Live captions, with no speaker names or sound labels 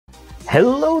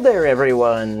Hello there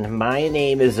everyone, my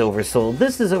name is Oversoul,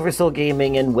 this is Oversoul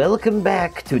Gaming, and welcome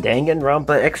back to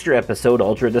Danganronpa Extra Episode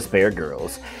Ultra Despair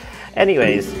Girls.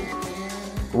 Anyways,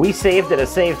 we saved at a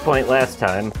save point last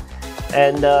time,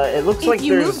 and it looks like If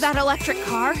you move that electric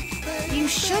car, you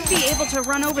should be able to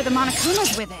run over the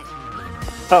Monokumas with it.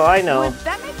 Oh, I know. Would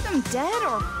that make them dead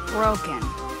or broken?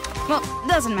 Well,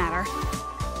 doesn't matter.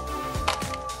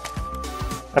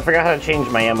 I forgot how to change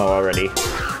my ammo already.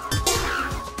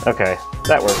 Okay,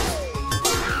 that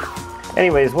works.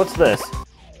 Anyways, what's this?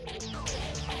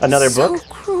 Another book? So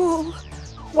cruel.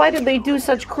 Why did they do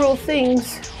such cruel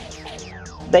things?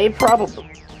 They probably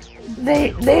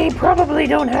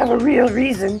don't have a real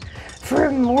reason.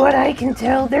 From what I can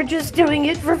tell, they're just doing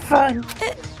it for fun.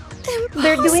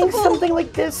 They're doing something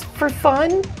like this for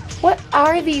fun? What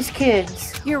are these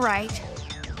kids? You're right.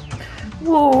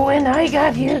 Whoa, when I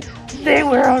got here, they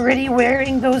were already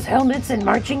wearing those helmets and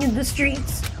marching in the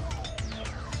streets.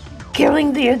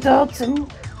 Killing the adults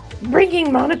and bringing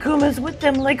Monokumas with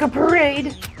them like a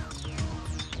parade.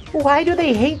 Why do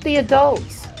they hate the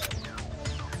adults?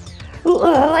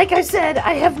 Like I said,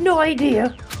 I have no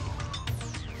idea.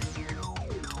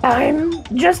 I'm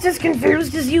just as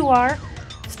confused as you are.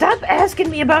 Stop asking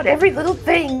me about every little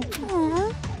thing.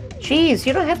 Jeez,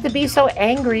 you don't have to be so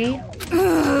angry.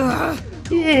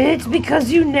 It's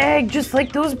because you nag just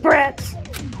like those brats.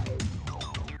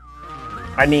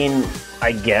 I mean,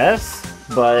 I guess,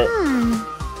 but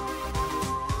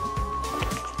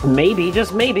maybe,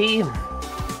 just maybe,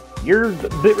 you're a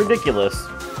bit ridiculous.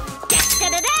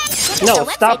 No,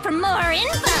 stop. For more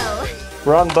info.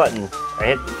 Wrong button. I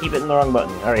hit keep it in the wrong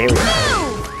button. Alright, here we go.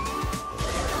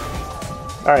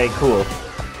 Alright, cool.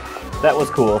 That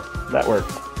was cool. That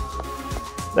worked.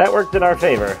 That worked in our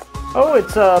favor. Oh,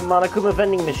 it's a Monokuma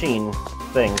vending machine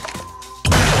thing.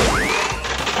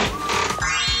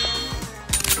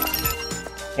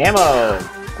 Ammo!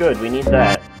 Good, we need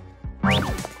that.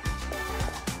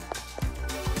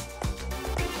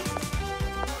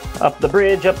 Up the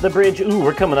bridge, up the bridge. Ooh,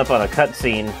 we're coming up on a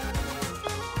cutscene.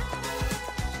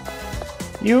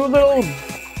 You little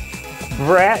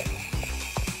brat.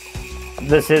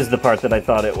 This is the part that I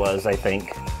thought it was, I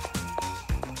think.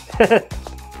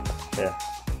 Yeah.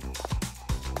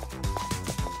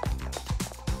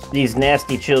 These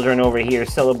nasty children over here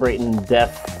celebrating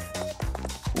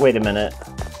death. Wait a minute.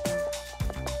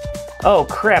 Oh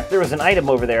crap, there was an item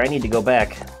over there. I need to go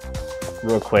back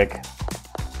real quick.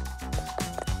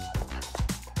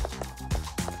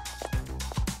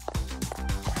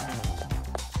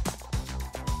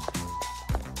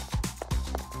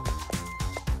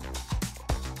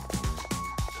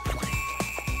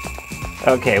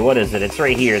 Okay, what is it? It's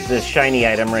right here. It's this shiny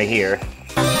item right here.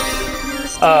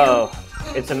 Oh,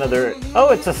 it's another... Oh,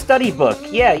 it's a study book.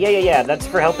 Yeah. That's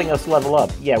for helping us level up.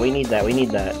 Yeah, we need that.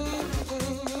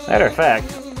 Matter of fact...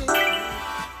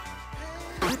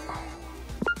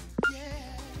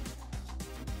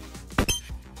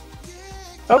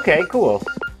 Okay, cool.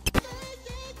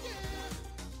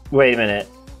 Wait a minute.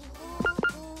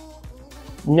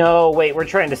 No, wait, we're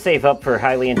trying to save up for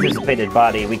highly anticipated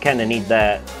body. We kinda need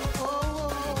that.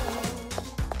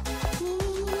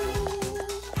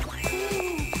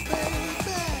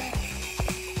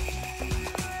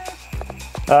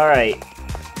 Alright.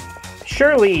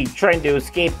 Surely trying to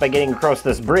escape by getting across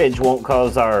this bridge won't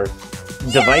cause our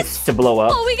device to blow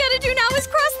up. All we gotta do now is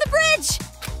cross the bridge!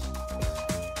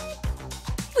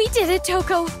 We did it,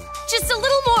 Toko. Just a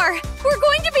little more. We're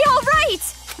going to be all right!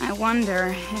 I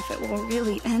wonder if it will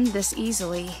really end this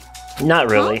easily. Not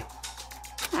really. Huh?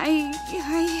 I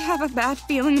have a bad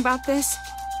feeling about this.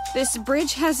 This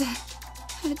bridge has a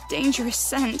dangerous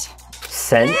scent.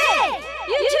 Scent? Hey!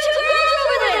 You two girls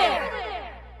over there!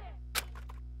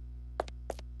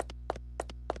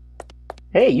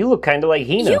 Hey, you look kinda like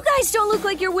Hina. You guys don't look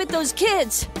like you're with those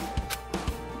kids.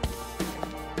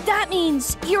 That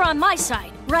means you're on my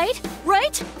side, right?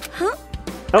 Right? Huh?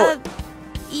 Oh.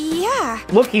 Yeah.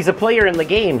 Look, he's a player in the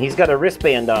game. He's got a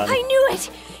wristband on. I knew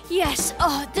it! Yes,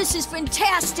 oh, this is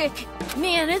fantastic.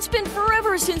 Man, it's been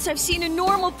forever since I've seen a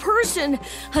normal person.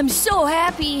 I'm so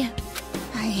happy.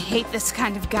 I hate this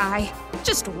kind of guy.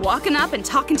 Just walking up and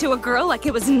talking to a girl like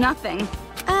it was nothing.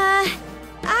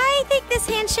 I think this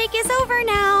handshake is over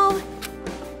now.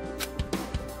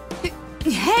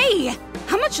 Hey!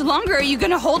 How much longer are you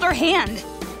gonna hold her hand?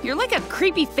 You're like a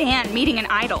creepy fan meeting an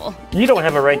idol. You don't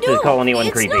have a right to call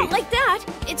anyone creepy. It's not like that.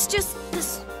 It's just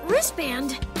this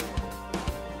wristband.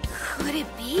 Could it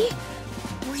be?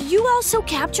 Were you also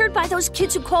captured by those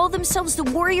kids who call themselves the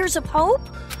Warriors of Hope?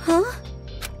 Huh?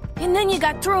 And then you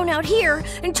got thrown out here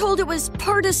and told it was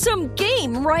part of some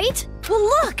game, right? Well,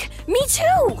 look! Me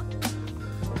too!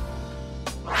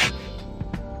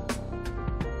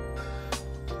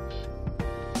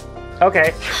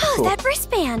 Okay. Oh, Cool. that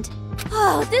wristband.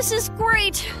 Oh, this is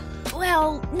great.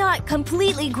 Well, not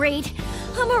completely great.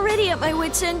 I'm already at my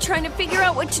wit's end trying to figure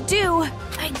out what to do.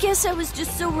 I guess I was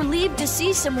just so relieved to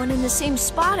see someone in the same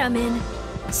spot I'm in.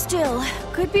 Still,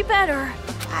 could be better.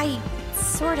 I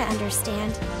sorta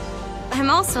understand. I'm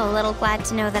also a little glad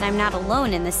to know that I'm not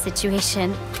alone in this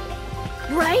situation.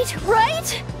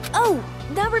 Right? Oh,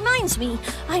 that reminds me.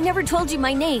 I never told you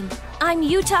my name. I'm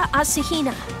Yuta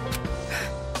Asahina.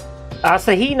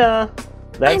 Asahina!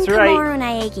 That's I'm right. Komaru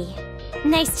Naegi.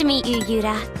 Nice to meet you,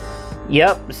 Yuta.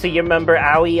 Yep, so you remember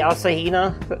Aoi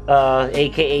Asahina,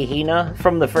 aka Hina,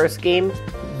 from the first game?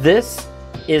 This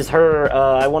is her,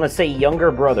 I want to say younger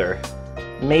brother.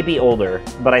 Maybe older,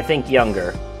 but I think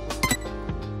younger.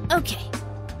 Okay.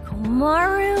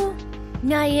 Komaru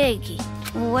Naegi.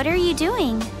 What are you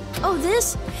doing? Oh,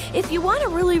 this? If you want to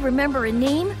really remember a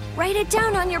name, write it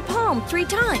down on your palm 3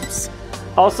 times.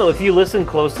 Also, if you listen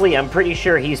closely, I'm pretty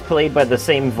sure he's played by the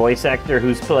same voice actor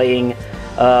who's playing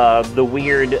the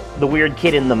weird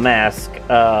kid in the mask.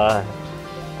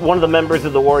 One of the members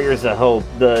of the Warriors of Hope,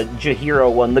 the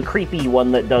Chihiro one, the creepy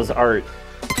one that does art.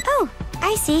 Oh,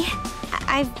 I see.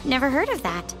 I've never heard of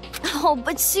that. Oh,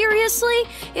 but seriously,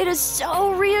 it is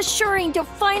so reassuring to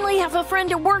finally have a friend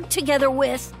to work together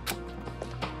with.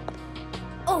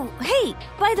 Oh, hey,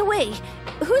 by the way,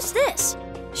 who's this?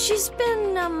 She's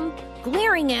been,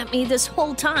 glaring at me this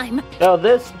whole time. Oh,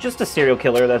 this? Just a serial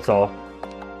killer, that's all.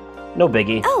 No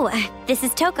biggie. Oh, this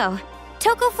is Toko.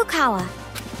 Toko Fukawa.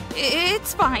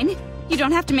 It's fine. You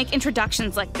don't have to make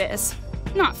introductions like this.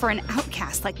 Not for an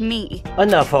outcast like me.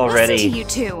 Enough already. Listen to you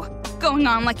two. Going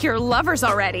on like you're lovers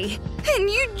already. And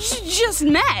you just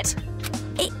met.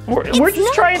 We're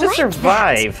just trying to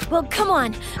survive. Well, come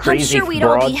on. Crazy I'm sure we'd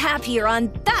all broad. be happier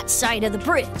on that side of the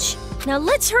bridge. Now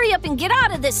let's hurry up and get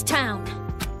out of this town.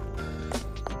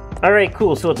 Alright,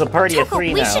 cool, so it's a party of Toko,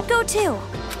 3 we now. should go too.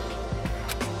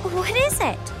 What is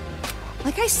it?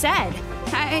 Like I said,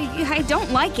 I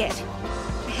don't like it.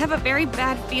 I have a very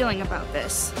bad feeling about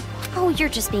this. Oh, you're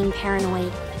just being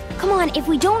paranoid. Come on, if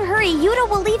we don't hurry, Yuta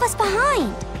will leave us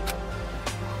behind.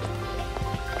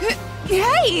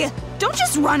 Hey! Don't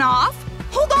just run off!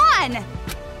 Hold on!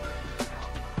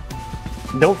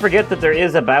 Don't forget that there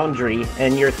is a boundary,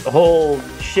 and your whole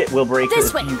shit will break This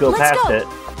if way, you go let's past go. it.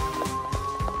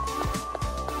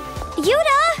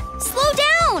 Yuta, slow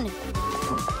down!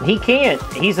 He can't.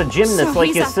 He's a gymnast So like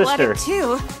he's his sister. athletic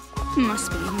too.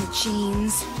 Must be in the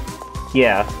genes.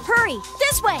 Yeah. Hurry,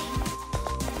 this way.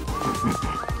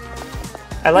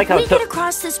 I like how If we get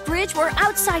across this bridge, we're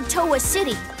outside Towa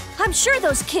City. I'm sure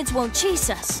those kids won't chase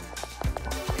us.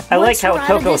 I like Once how we're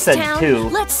out of Toko this said town, too.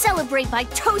 Let's celebrate by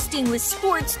toasting with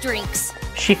sports drinks.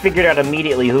 She figured out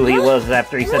immediately who he was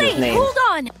after he said Wait, his name. hold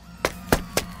on.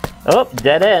 Oh,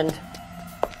 dead end.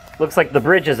 Looks like the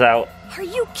bridge is out. Are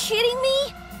you kidding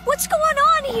me? What's going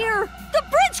on here? The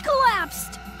bridge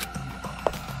collapsed.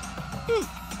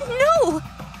 No!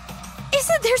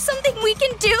 Isn't there something we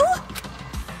can do?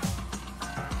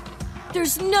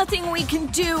 There's nothing we can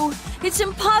do. It's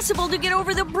impossible to get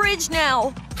over the bridge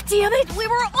now. Damn it, we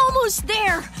were almost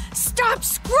there. Stop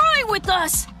screwing with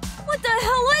us. What the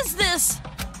hell is this?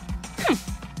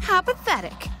 How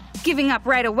pathetic. Giving up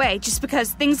right away just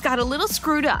because things got a little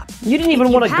screwed up. You didn't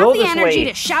even want to go If you this have the energy way.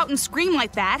 to shout and scream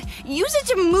like that, use it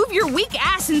to move your weak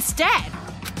ass instead.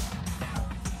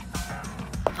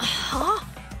 Huh?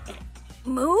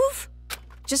 Move?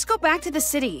 Just go back to the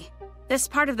city. This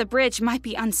part of the bridge might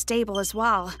be unstable as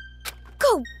well.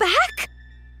 Go back?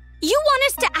 You want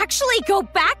us to actually go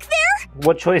back there?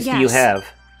 What choice do you Yes. have?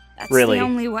 That's Really? the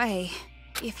only way.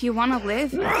 If you want to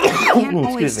live, you can't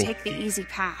always Excuse me. take the easy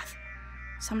path.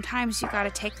 Sometimes you gotta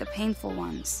take the painful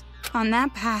ones. On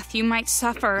that path, you might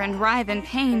suffer and writhe in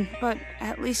pain, but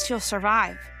at least you'll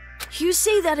survive. You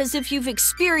say that as if you've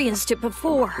experienced it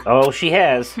before. Oh, she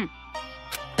has.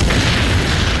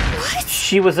 What?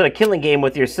 She was at a killing game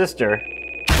with your sister.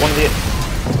 One of the...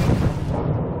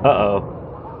 Uh-oh.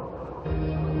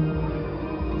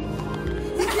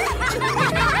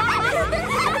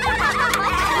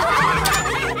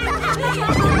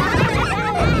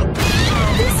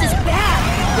 This is bad.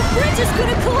 The bridge is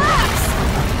gonna collapse.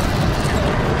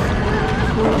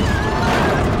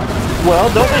 Well,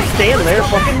 don't just stand there,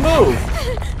 fucking move!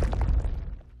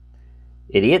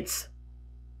 Idiots.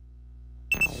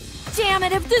 Damn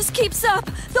it, if this keeps up,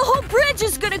 the whole bridge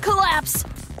is gonna collapse.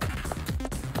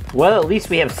 Well, at least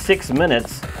we have 6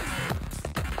 minutes.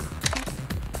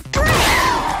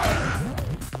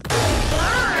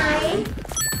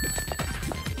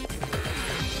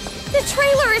 The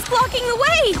trailer is blocking the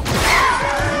way.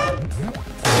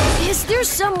 Is there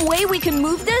some way we can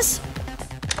move this?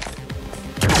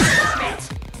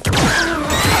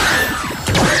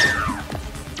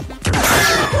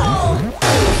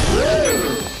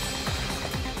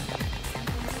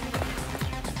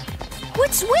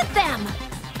 What's with them?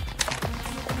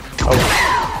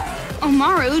 Oh.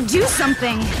 Omaru, do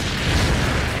something!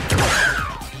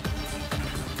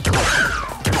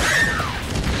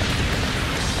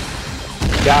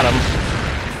 Got him.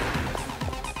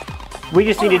 We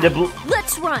just needed to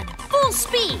Let's run. Full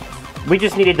speed. We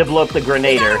just needed to blow up the We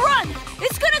grenader. gotta run.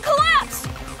 It's gonna collapse.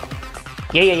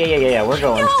 Yeah, we're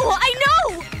going. No, I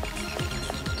know.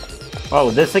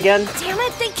 Oh, this again? Damn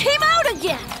it, they came out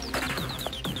again.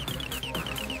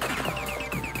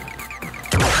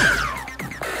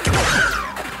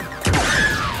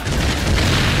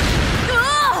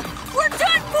 Ugh, we're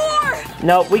done for.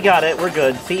 No, we got it. We're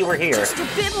good. See, we're here. Just a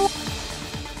bit more.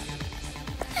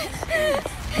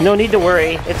 No need to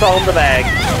worry. It's all in the bag.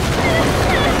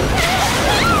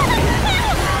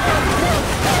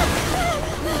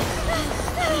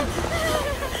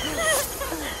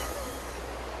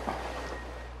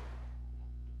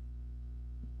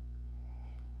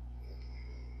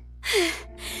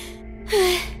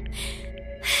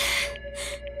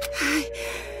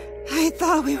 I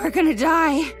thought we were gonna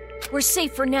die. We're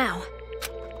safe for now.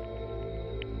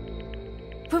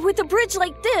 But with a bridge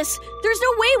like this, there's no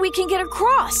way we can get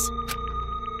across.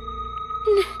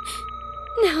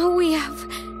 Now we have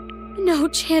no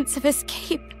chance of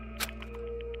escape.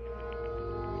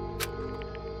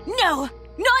 No,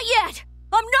 not yet.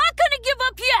 I'm not gonna give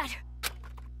up yet.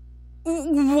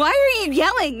 Why are you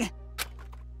yelling?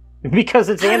 Because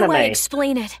it's How anime. do I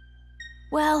explain it?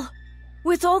 Well,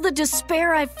 with all the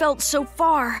despair I've felt so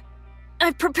far,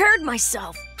 I've prepared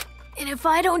myself. And if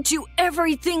I don't do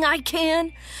everything I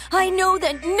can, I know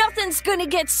that nothing's gonna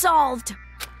get solved.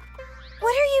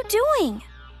 What are you doing?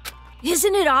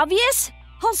 Isn't it obvious?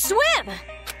 I'll swim!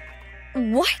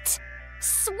 What?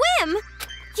 Swim?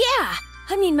 Yeah,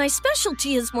 I mean, my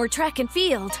specialty is more track and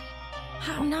field.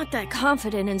 I'm not that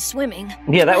confident in swimming.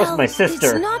 Yeah, that was Well, my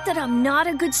sister. It's not that I'm not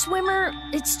a good swimmer,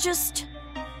 it's just...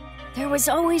 there was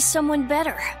always someone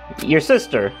better. Your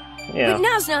sister. Yeah. But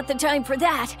now's not the time for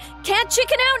that. Can't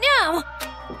chicken out now!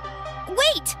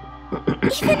 Wait!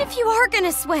 Even if you are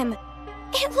gonna swim,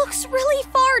 it looks really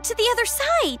far to the other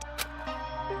side.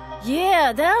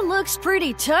 Yeah, that looks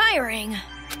pretty tiring.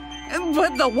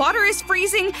 But the water is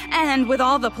freezing, and with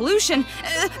all the pollution,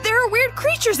 there are weird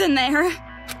creatures in there.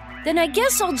 Then I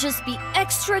guess I'll just be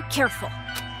extra careful.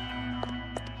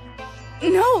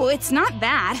 No, it's not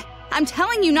that. I'm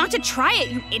telling you not to try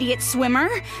it, you idiot swimmer.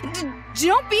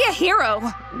 Don't be a hero.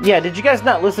 Yeah, did you guys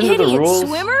not listen to the Idiot rules?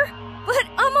 swimmer? But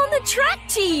I'm on the track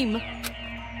team!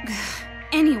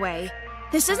 Anyway,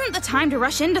 this isn't the time to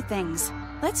rush into things.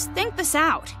 Let's think this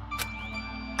out.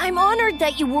 I'm honored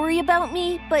that you worry about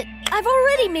me, but I've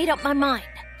already made up my mind.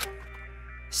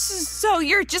 So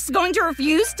you're just going to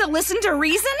refuse to listen to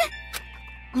reason?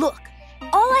 Look,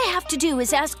 all I have to do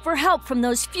is ask for help from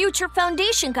those future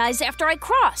Foundation guys after I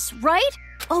cross, right?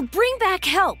 I'll bring back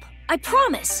help, I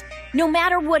promise, no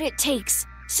matter what it takes.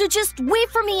 So just wait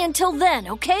for me until then,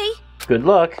 okay? Good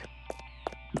luck.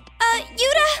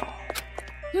 Yuta?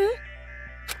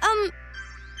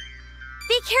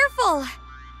 Be careful.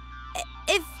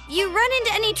 If you run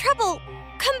into any trouble,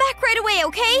 come back right away,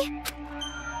 okay?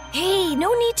 Hey,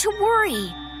 no need to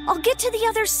worry. I'll get to the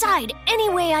other side any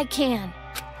way I can.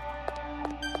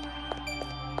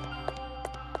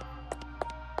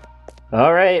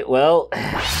 All right, well.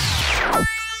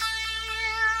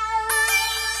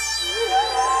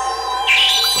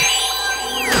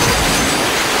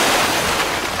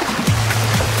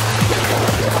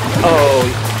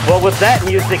 Oh, well, with that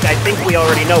music, I think we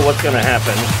already know what's gonna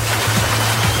happen.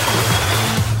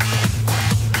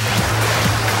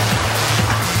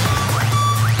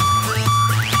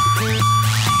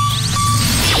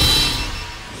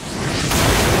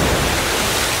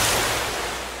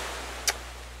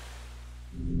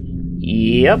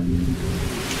 Yep.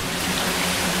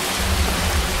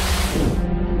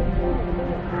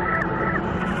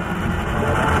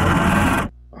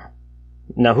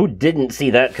 Now, who didn't see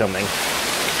that coming?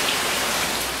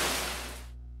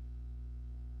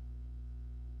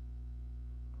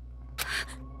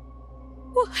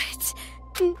 What?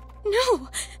 No.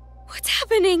 What's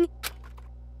happening?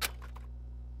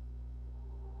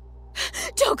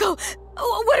 Doko!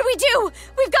 What do we do?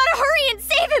 We've got to hurry and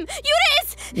save him! Yuta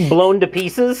is... Blown to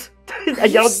pieces? Are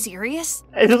you serious?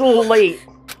 It was a little late.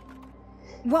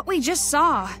 What we just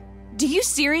saw. Do you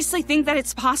seriously think that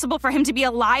it's possible for him to be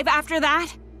alive after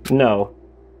that? No.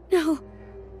 No.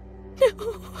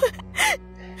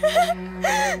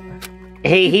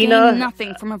 Hey, You Hina. gain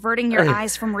nothing from averting your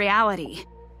eyes from reality,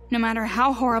 no matter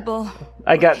how horrible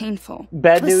I or got painful.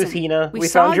 bad news, Listen, Hina. We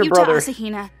saw found your Yuta brother.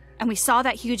 Asahina, and we saw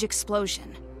that huge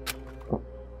explosion.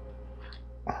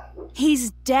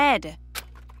 He's dead.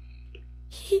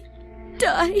 He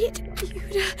died?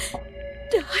 Yuta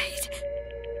died?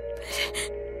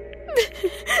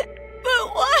 But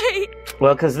why?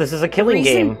 Well, because this is a killing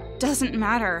game. Doesn't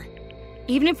matter.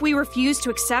 Even if we refuse to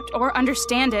accept or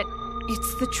understand it,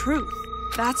 it's the truth.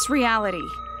 That's reality.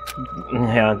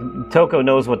 Yeah, Toko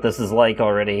knows what this is like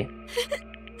already.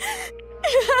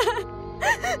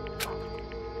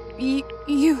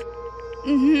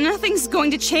 Nothing's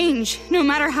going to change, no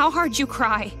matter how hard you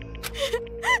cry.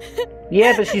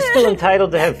 Yeah, but she's still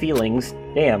entitled to have feelings.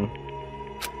 Damn.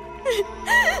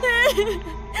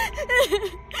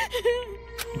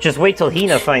 Just wait till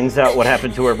Hina finds out what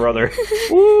happened to her brother.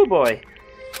 Woo, boy.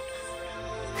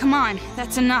 Come on,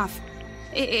 that's enough.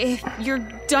 If you're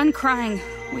done crying,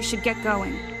 we should get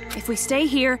going. If we stay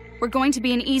here, we're going to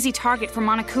be an easy target for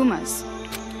Monokumas.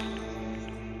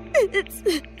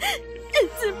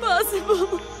 It's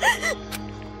impossible.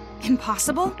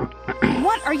 Impossible?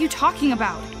 What are you talking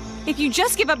about? If you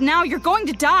just give up now, you're going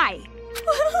to die.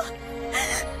 Well,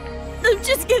 I'm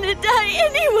just gonna die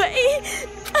anyway.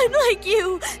 Unlike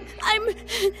you, I'm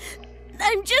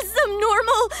just some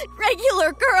normal,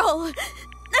 regular girl.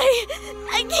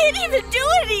 I can't even do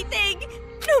anything,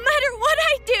 no matter what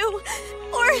I do,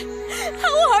 or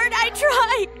how hard I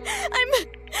try.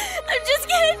 I'm just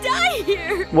gonna die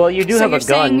here. Well, you do have a gun.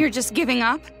 So you're saying you're just giving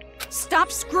up?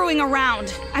 Stop screwing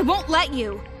around. I won't let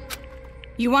you.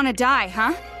 You want to die,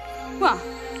 huh? Well,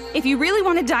 if you really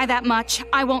want to die that much,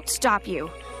 I won't stop you.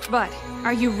 But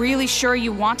are you really sure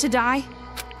you want to die?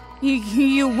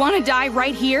 You want to die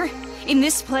right here? In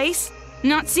this place?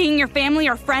 Not seeing your family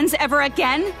or friends ever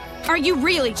again? Are you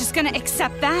really just gonna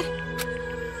accept that?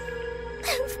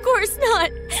 Of course not.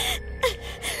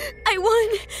 I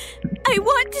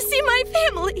want to see my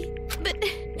family.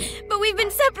 But we've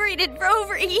been separated for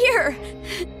over a year.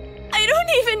 I don't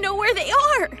even know where they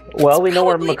are. Well, we know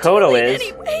where Makoto is.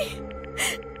 Anyway.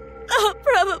 I'll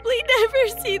probably never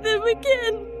see them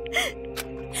again.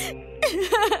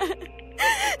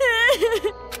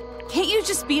 Can't you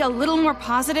just be a little more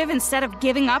positive instead of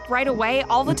giving up right away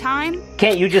all the time?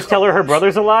 Can't you just tell her her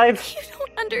brother's alive? You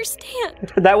don't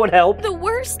understand. That would help. The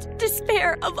worst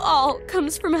despair of all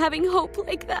comes from having hope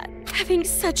like that. Having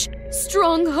such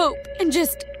strong hope and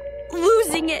just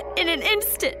losing it in an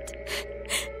instant.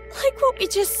 Like what we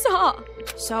just saw.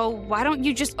 So why don't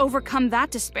you just overcome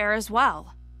that despair as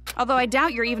well? Although I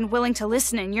doubt you're even willing to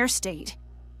listen in your state.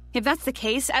 If that's the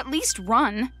case, at least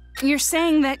run. You're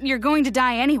saying that you're going to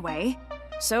die anyway,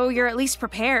 so you're at least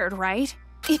prepared, right?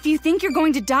 If you think you're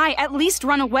going to die, at least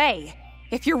run away.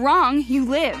 If you're wrong, you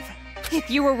live. If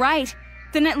you were right,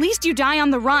 then at least you die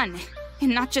on the run,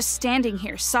 and not just standing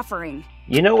here suffering.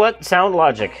 You know what? Sound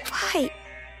logic. Why?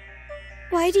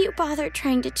 Why do you bother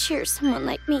trying to cheer someone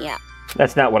like me up?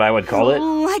 That's not what I would call it.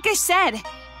 Like I said,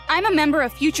 I'm a member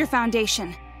of Future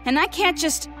Foundation, and I can't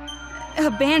just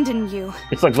abandon you.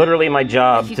 It's like literally my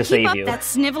job to save you. If you keep up that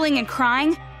sniveling and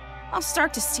crying, I'll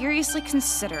start to seriously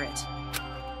consider it.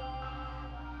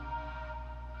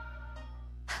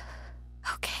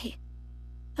 Okay,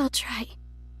 I'll try.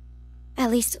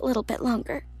 At least a little bit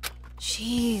longer.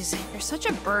 Jeez, you're such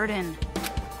a burden.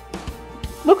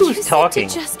 Look who's talking. You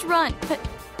said to just run, but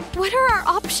what are our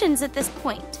options at this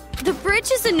point? The bridge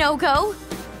is a no-go,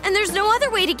 and there's no other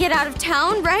way to get out of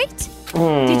town, right?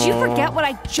 Did you forget what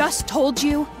I just told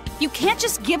you? You can't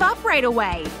just give up right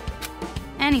away.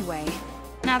 Anyway,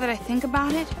 now that I think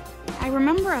about it, I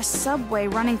remember a subway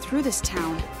running through this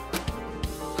town.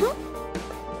 Huh?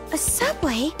 A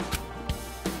subway?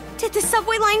 Did the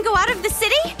subway line go out of the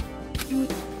city?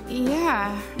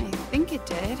 Yeah, I think it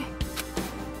did.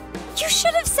 You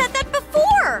should have said that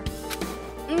before!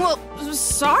 Well,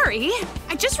 sorry.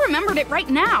 I just remembered it right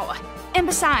now. And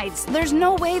besides, there's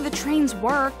no way the trains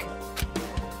work.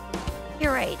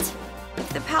 You're right. If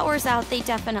the power's out, they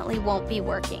definitely won't be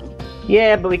working.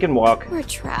 Yeah, but we can walk. We're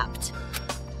trapped.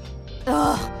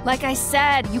 Ugh, like I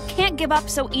said, you can't give up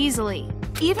so easily.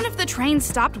 Even if the train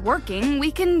stopped working,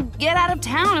 we can get out of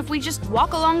town if we just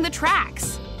walk along the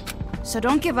tracks. So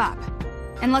don't give up.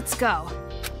 And let's go.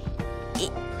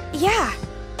 Yeah.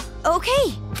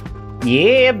 Okay.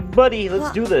 Yeah, buddy,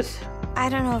 let's do this. I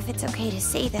don't know if it's okay to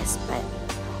say this, but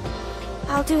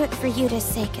I'll do it for Yuta's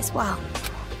sake as well.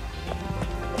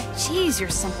 Jeez, you're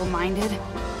simple-minded.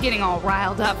 Getting all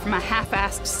riled up from a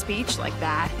half-assed speech like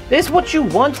that. This is what you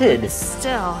wanted.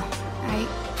 Still,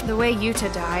 the way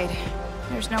Yuta died,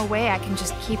 there's no way I can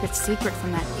just keep it secret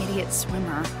from that idiot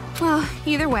swimmer. Well,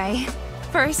 either way,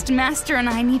 first, Master and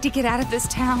I need to get out of this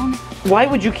town. Why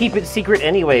would you keep it secret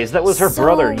anyways? That was her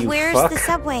brother, you where's fuck. the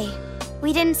subway?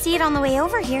 We didn't see it on the way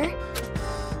over here.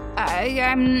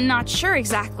 I'm not sure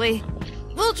exactly.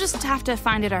 We'll just have to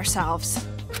find it ourselves.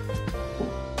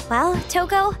 Well,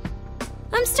 Toko,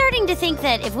 I'm starting to think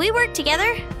that if we work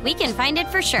together, we can find it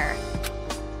for sure.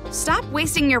 Stop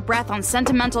wasting your breath on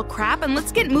sentimental crap and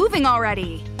let's get moving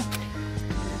already.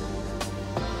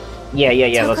 Yeah,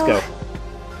 let's Toko, go.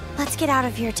 Let's get out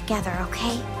of here together,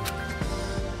 okay?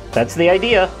 That's the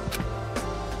idea.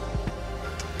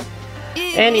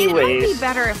 It might be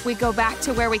better if we go back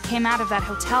to where we came out of that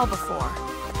hotel before.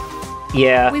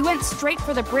 Yeah. We went straight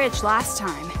for the bridge last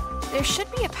time. There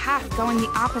should be a path going the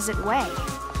opposite way.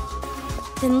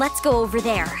 Then let's go over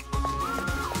there.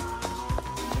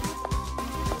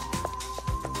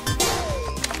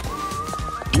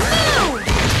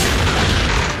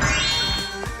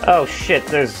 Oh shit,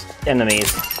 there's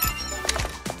enemies.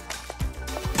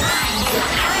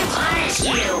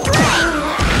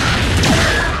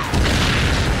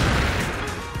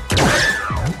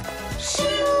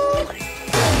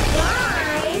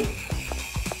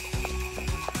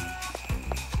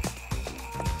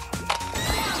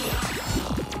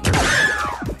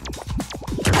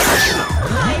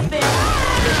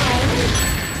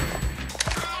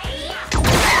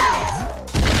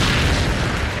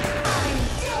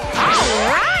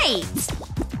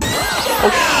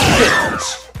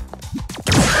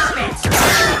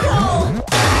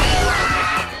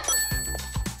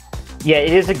 Yeah,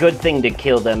 it is a good thing to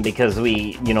kill them because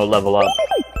we, level up.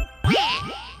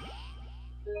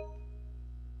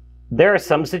 There are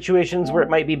some situations where it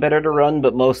might be better to run,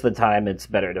 but most of the time it's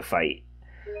better to fight.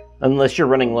 Unless you're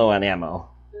running low on ammo.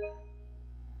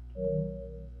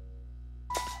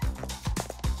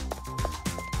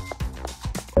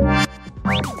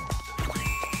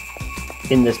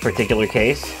 In this particular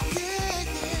case.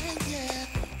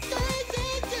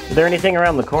 Is there anything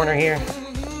around the corner here?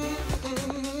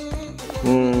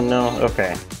 No,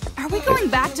 okay. Are we going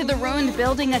back to the ruined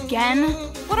building again?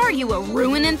 What are you, a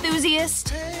ruin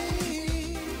enthusiast?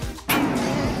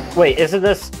 Wait, isn't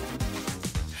this...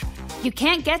 You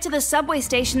can't get to the subway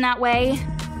station that way.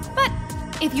 But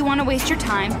if you want to waste your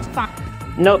time, fine.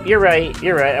 Nope, you're right.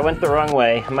 I went the wrong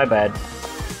way. My bad.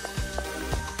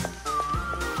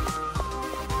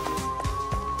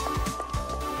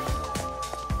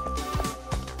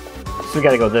 So we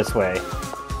gotta go this way.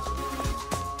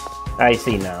 I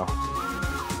see now.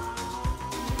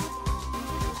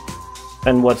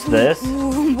 And what's this?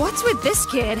 What's with this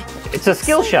kid? It's a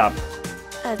skill shop.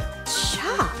 A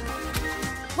shop?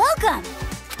 Welcome!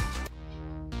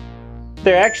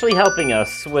 They're actually helping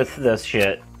us with this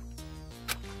shit.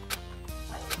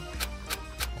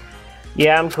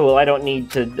 Yeah, I'm cool. I don't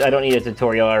need a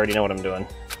tutorial. I already know what I'm doing.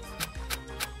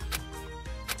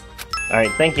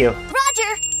 Alright, thank you. Roger!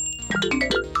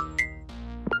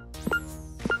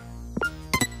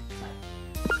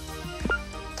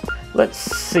 Let's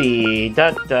see.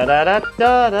 Da da da da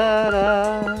da da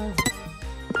da.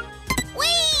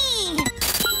 Whee!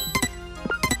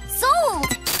 Sold!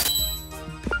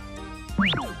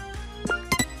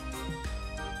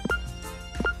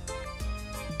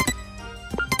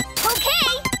 Okay!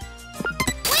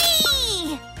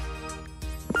 Whee!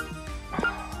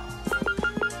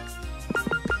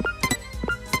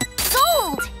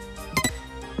 Sold!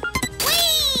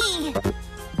 Whee!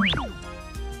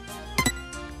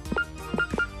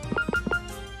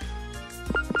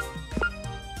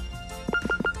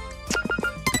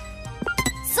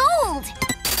 Sold!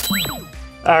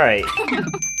 Alright.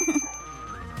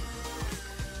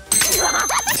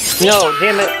 No,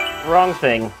 damn it. Wrong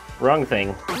thing. Wrong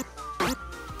thing.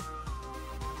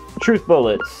 Truth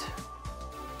bullets.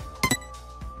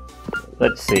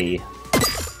 Let's see.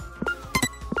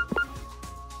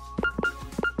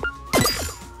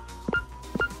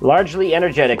 Largely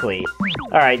energetically.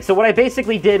 Alright, so what I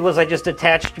basically did was I just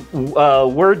attached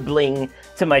word bling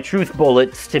to my truth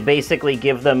bullets to basically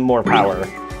give them more power.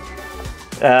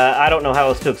 I don't know how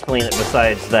else to explain it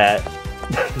besides that.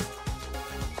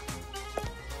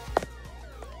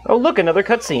 Oh look, another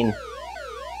cutscene.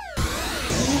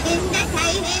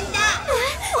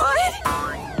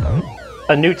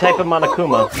 A new type of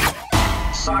Monokuma.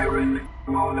 Siren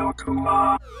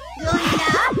Monokuma.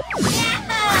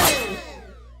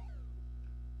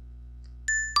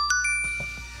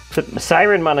 The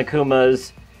Siren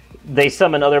Monokumas, they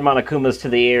summon other Monokumas to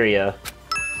the area.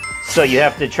 So you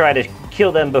have to try to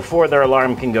kill them before their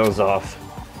alarm can go off.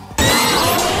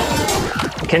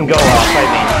 Can go off, I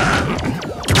mean.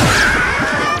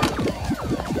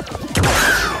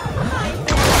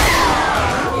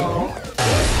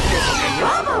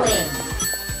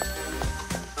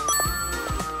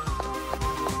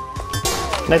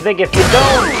 And I think if you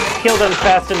don't kill them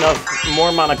fast enough,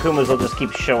 more Monokumas will just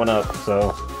keep showing up,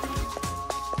 so...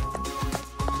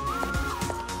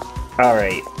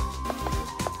 Alright.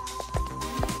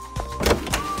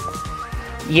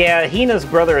 Yeah, Hina's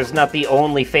brother is not the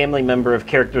only family member of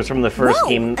characters from the first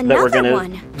game that we're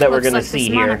gonna see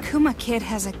here. This Monokuma kid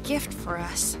has a gift for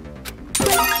us.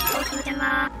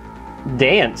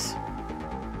 Dance.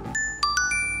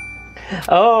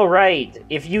 Oh, right.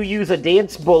 If you use a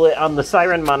dance bullet on the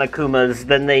Siren Monokumas,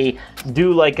 then they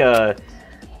do like a...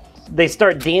 They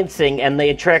start dancing, and they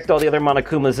attract all the other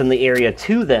Monokumas in the area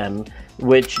to them,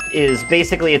 which is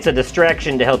basically, it's a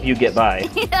distraction to help you get by.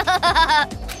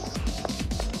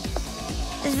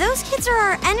 Those kids are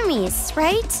our enemies,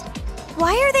 right?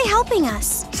 Why are they helping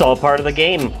us? It's all part of the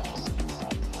game.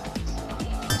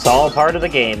 It's all part of the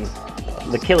game.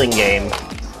 The killing game.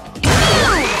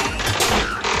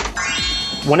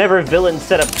 Whenever villains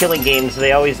set up killing games,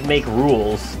 they always make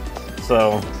rules.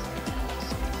 So...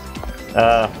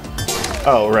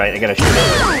 Oh, right, I gotta shoot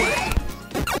it.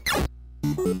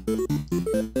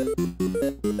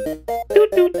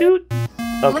 Doot, doot, doot.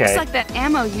 Okay. Looks like that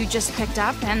ammo you just picked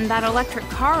up and that electric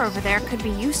car over there could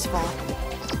be useful.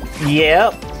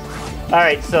 Yep.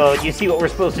 Alright, so you see what we're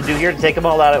supposed to do here to take them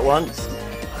all out at once?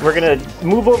 We're gonna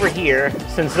move over here.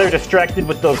 Since they're distracted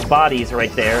with those bodies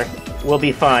right there, we'll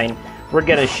be fine. We're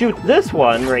gonna shoot this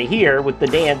one right here with the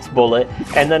dance bullet,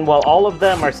 and then while all of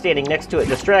them are standing next to it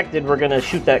distracted, we're gonna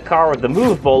shoot that car with the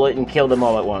move bullet and kill them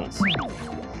all at once.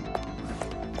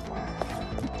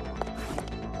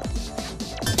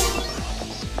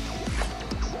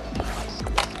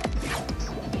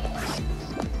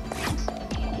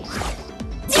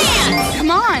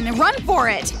 Come on, run for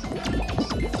it!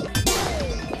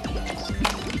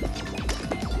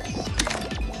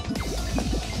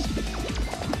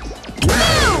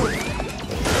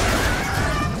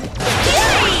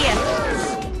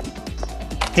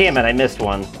 Damn it, I missed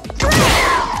one.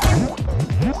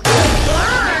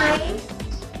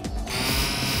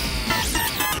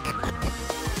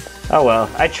 Oh well,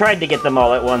 I tried to get them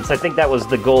all at once. I think that was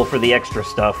the goal for the extra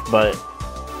stuff, but...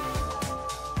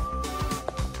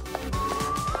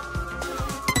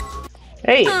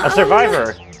 Hey, a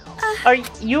survivor! Are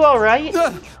you alright?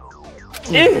 Are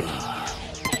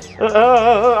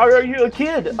you a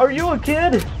kid? Are you a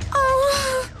kid?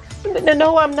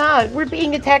 No, I'm not. We're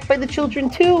being attacked by the children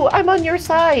too. I'm on your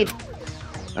side.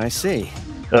 I see.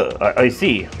 I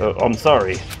see. I'm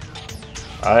sorry.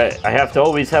 I have to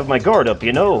always have my guard up,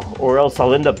 you know, or else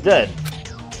I'll end up dead.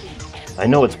 I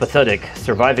know it's pathetic,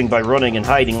 surviving by running and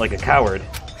hiding like a coward.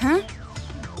 Huh?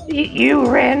 You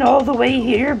ran all the way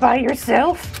here by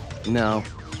yourself? No.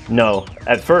 No.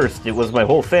 At first, it was my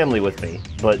whole family with me,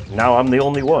 but now I'm the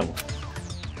only one.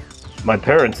 My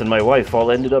parents and my wife all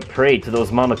ended up prey to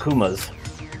those Monokumas.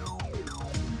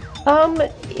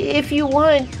 If you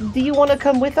want, do you want to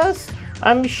come with us?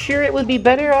 I'm sure it would be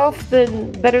better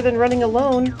than running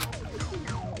alone.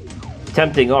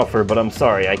 Tempting offer, but I'm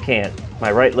sorry, I can't.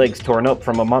 My right leg's torn up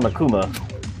from a Monokuma.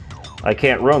 I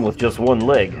can't run with just one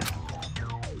leg.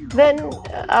 Then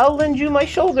I'll lend you my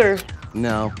shoulder.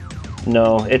 No.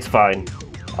 No, it's fine.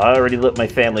 I already let my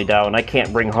family down. I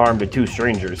can't bring harm to two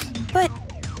strangers.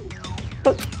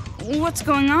 But what's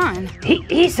going on?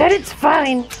 He said it's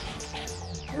fine.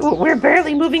 We're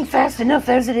barely moving fast enough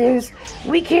as it is.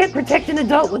 We can't protect an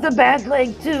adult with a bad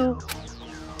leg, too.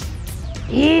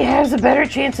 He has a better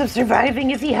chance of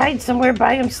surviving if he hides somewhere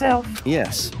by himself.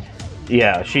 Yes.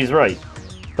 Yeah, she's right.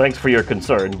 Thanks for your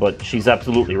concern, but she's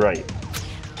absolutely right.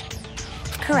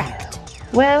 Correct.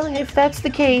 Well, if that's the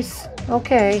case,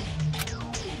 okay.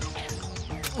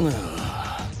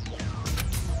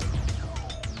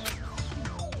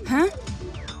 Huh?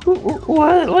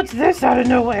 What's this out of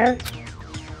nowhere?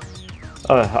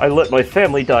 I let my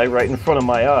family die right in front of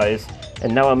my eyes,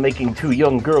 and now I'm making two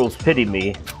young girls pity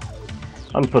me.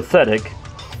 I'm pathetic.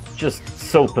 Just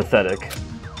so pathetic.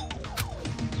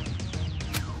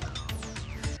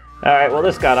 Alright, well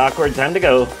this got awkward. Time to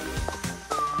go.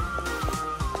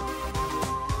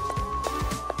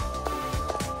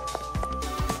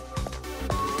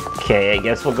 Okay, I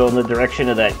guess we'll go in the direction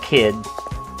of that kid.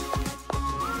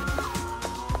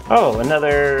 Oh,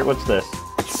 another... what's this?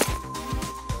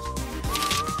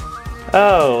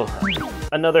 Oh,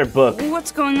 another book.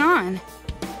 What's going on?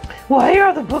 Why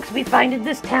are the books we find in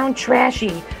this town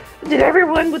trashy? Did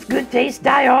everyone with good taste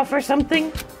die off or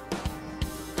something?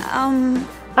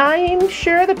 I'm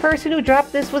sure the person who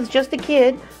dropped this was just a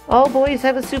kid. All boys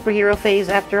have a superhero phase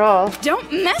after all.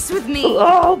 Don't mess with me!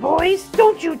 All boys,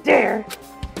 don't you dare!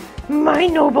 My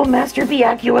noble master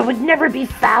Byakuya would never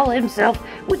befoul himself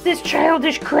with this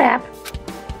childish crap.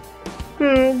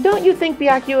 Don't you think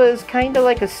Byakuya is kinda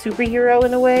like a superhero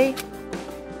in a way?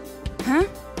 Huh?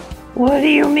 What do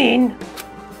you mean?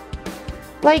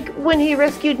 Like, when he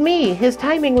rescued me, his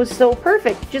timing was so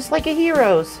perfect, just like a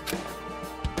hero's.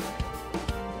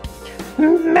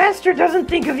 Master doesn't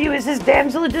think of you as his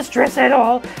damsel in distress at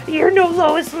all. You're no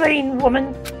Lois Lane,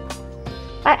 woman.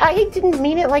 I didn't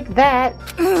mean it like that.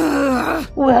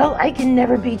 Well, I can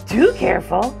never be too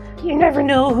careful. You never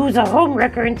know who's a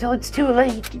homewrecker until it's too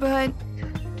late.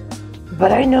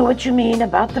 But I know what you mean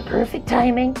about the perfect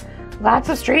timing. Lots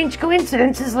of strange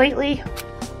coincidences lately.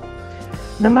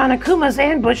 The Monokumas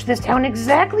ambushed this town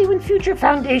exactly when Future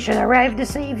Foundation arrived to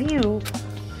save you.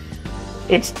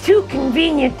 It's too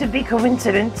convenient to be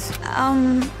coincidence.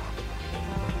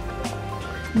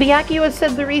 Byakuya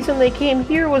said the reason they came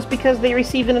here was because they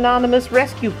received an anonymous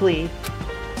rescue plea.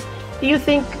 Do you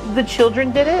think the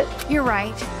children did it? you're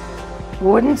right.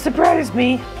 Wouldn't surprise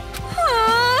me.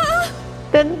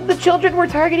 Then the children were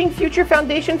targeting Future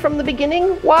Foundation from the beginning?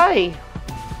 Why?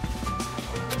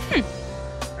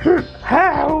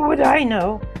 How would I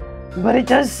know? But it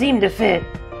does seem to fit.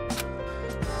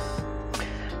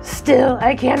 Still,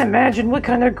 I can't imagine what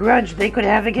kind of grudge they could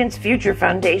have against Future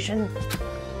Foundation.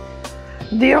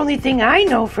 The only thing I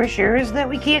know for sure is that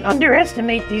we can't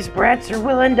underestimate these brats or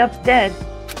we'll end up dead.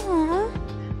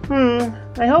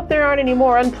 I hope there aren't any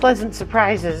more unpleasant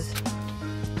surprises.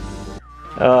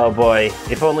 Oh boy,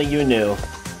 if only you knew.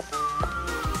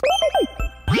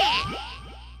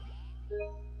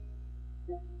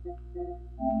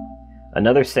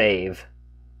 Another save.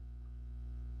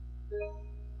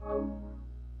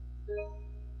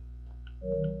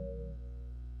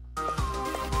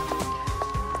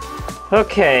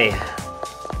 Okay.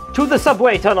 To the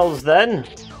subway tunnels, then.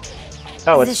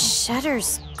 Oh, The it's...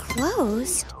 shutter's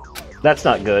closed. That's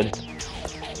not good.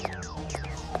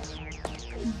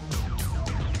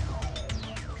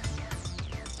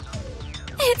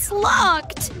 It's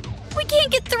locked. We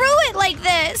can't get through it like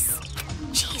this.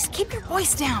 Jeez, keep your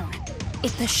voice down.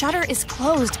 If the shutter is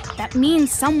closed, that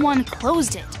means someone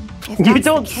closed it. If You that's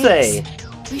don't the case, say.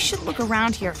 We should look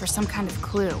around here for some kind of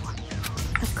clue.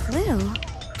 A clue?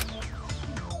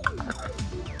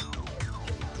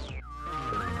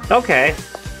 Okay.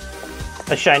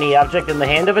 A shiny object in the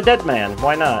hand of a dead man.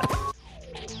 Why not?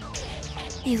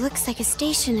 He looks like a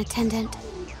station attendant.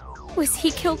 Was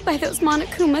he killed by those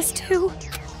Monokumas too?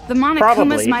 The Monokumas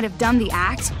Probably. might have done the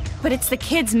act, but it's the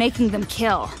kids making them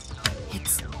kill.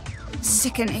 It's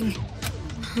sickening.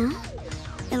 Huh?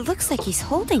 It looks like he's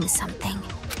holding something.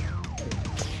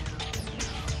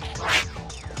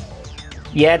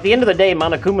 Yeah, at the end of the day,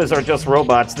 Monokumas are just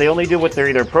robots. They only do what they're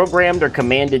either programmed or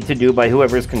commanded to do by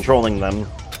whoever's controlling them.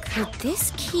 Could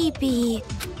this key be...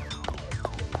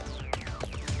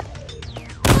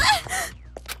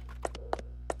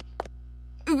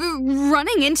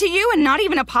 Running into you and not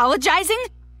even apologizing?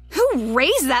 Who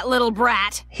raised that little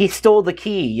brat? He stole the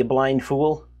key, you blind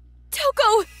fool.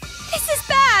 Toko! This is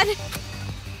bad!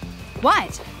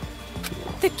 What?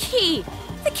 The key!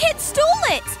 The kid stole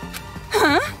it!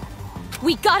 Huh?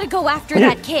 We gotta go after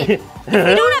that kid. If we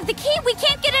don't have the key, we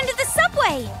can't get into the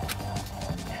subway!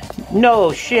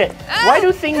 No, shit. Why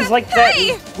do things like that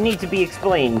need to be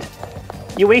explained?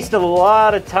 You waste a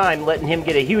lot of time letting him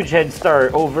get a huge head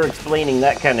start over-explaining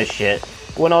that kind of shit,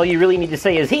 when all you really need to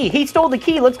say is, he stole the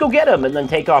key, let's go get him, and then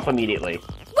take off immediately.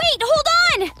 Wait, hold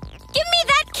on! Give me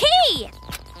that key!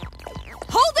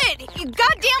 Hold it, you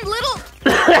goddamn little...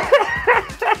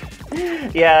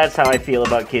 Yeah, that's how I feel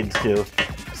about kids, too.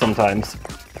 Sometimes.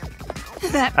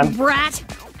 That brat!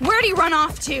 Where'd he run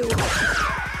off to?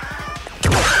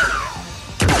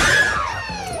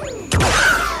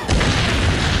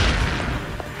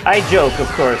 I joke, of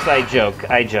course, I joke.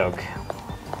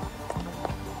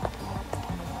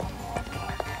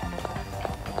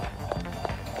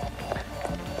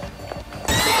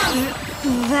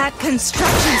 That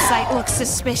construction site looks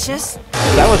suspicious.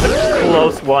 That was a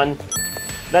close one.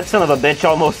 That son of a bitch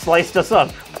almost sliced us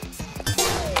up.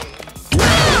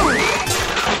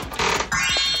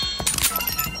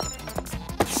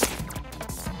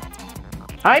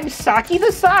 I'm Saki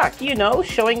the Sock, you know,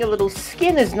 showing a little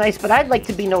skin is nice, but I'd like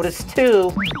to be noticed too.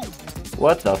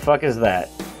 What the fuck is that?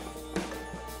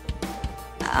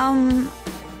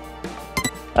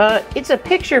 It's a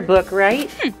picture book, right?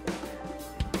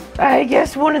 I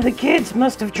guess one of the kids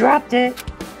must have dropped it.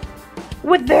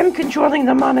 With them controlling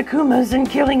the Monokumas and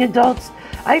killing adults,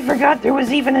 I forgot there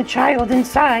was even a child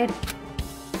inside.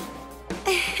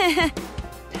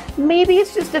 Maybe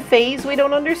it's just a phase we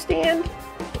don't understand?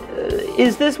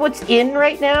 Is this what's in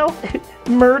right now?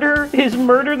 Murder? Is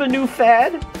murder the new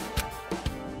fad?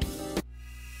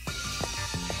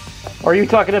 Or are you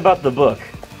talking about the book?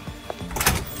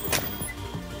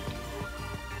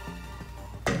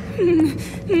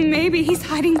 Maybe he's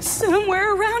hiding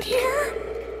somewhere around here.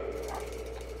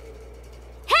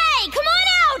 Hey, come on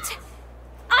out!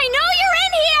 I know you're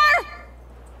in here!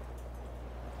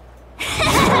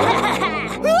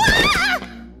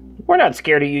 We're not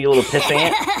scared of you, you little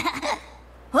pissant.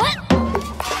 What?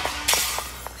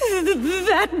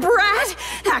 That brat,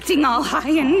 acting all high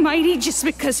and mighty just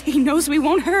because he knows we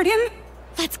won't hurt him.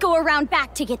 Let's go around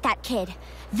back to get that kid.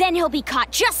 Then he'll be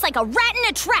caught just like a rat in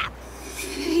a trap.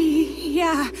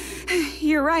 Yeah,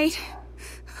 you're right.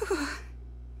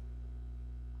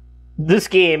 This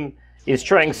game is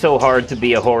trying so hard to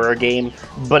be a horror game,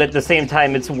 but at the same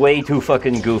time it's way too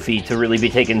fucking goofy to really be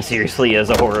taken seriously as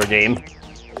a horror game.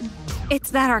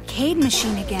 It's that arcade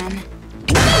machine again.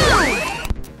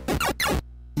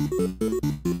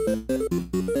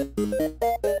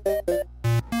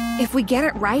 If we get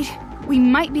it right, we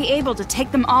might be able to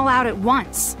take them all out at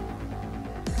once.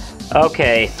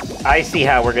 Okay, I see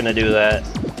how we're gonna do that.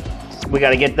 We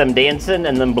gotta get them dancing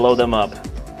and then blow them up.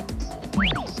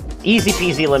 Easy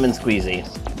peasy lemon squeezy.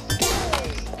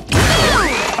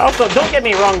 Also, don't get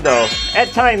me wrong though, at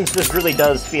times this really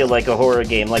does feel like a horror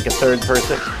game, like a third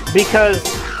person, because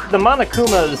the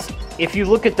Monokumas, if you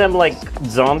look at them like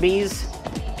zombies,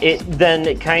 then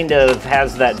it kind of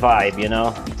has that vibe, you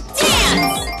know?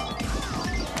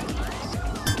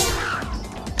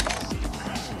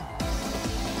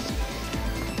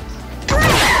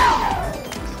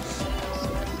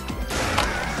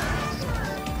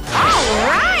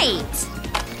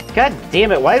 God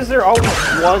damn it, why is there always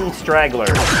one straggler?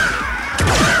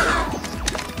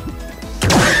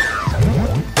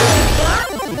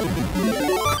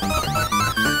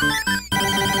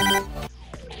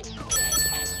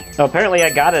 Oh, apparently I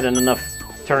got it in enough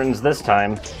turns this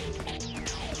time.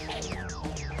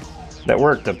 That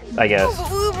worked, I guess.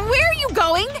 Where are you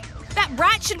going? That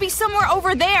brat should be somewhere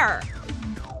over there.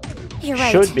 You're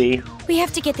right. Should be. We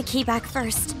have to get the key back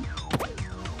first.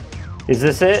 Is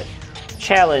this it?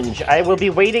 Challenge. I will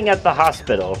be waiting at the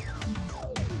hospital.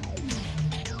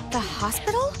 The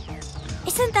hospital?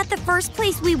 Isn't that the first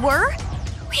place we were?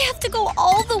 We have to go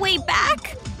all the way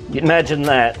back? Imagine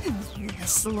that.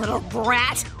 This little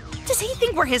brat. Does he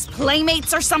think we're his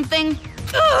playmates or something?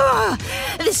 Ugh,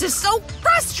 this is so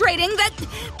frustrating that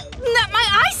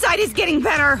my eyesight is getting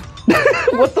better.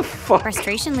 What the fuck?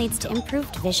 Frustration leads to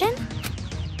improved vision?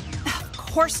 Of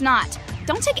course not.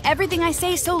 Don't take everything I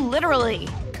say so literally.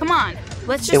 Come on,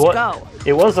 let's just go.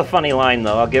 It was a funny line,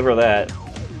 though. I'll give her that.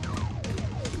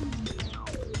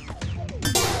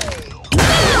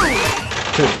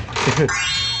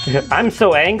 I'm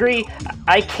so angry,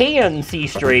 I can see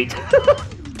straight.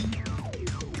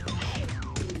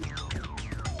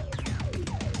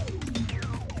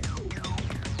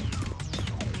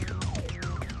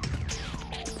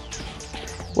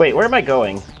 Wait, where am I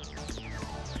going?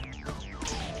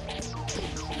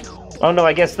 Oh no,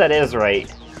 I guess that is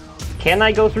right. Can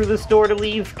I go through this door to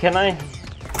leave? Can I?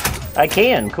 I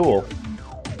can, cool.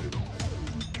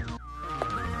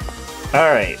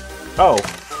 Alright. Oh,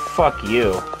 fuck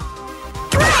you.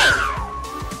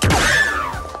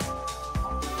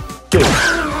 Dude.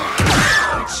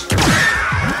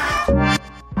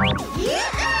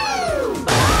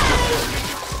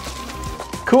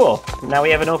 Cool, now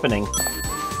we have an opening.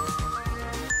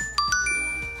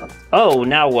 Oh,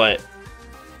 now what?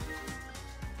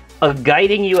 A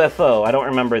guiding UFO. I don't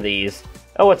remember these.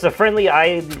 Oh, it's a friendly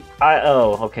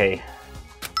oh, okay.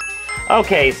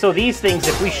 Okay, so these things,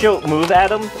 if we move at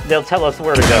them, they'll tell us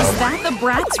where to go. Is that the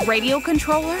Brat's radio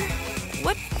controller?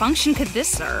 What function could this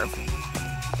serve?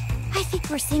 I think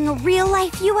we're seeing a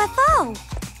real-life UFO.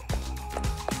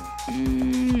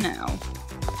 No.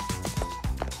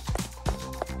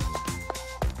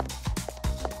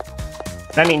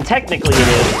 I mean, technically it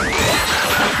is.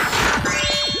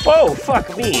 Whoa,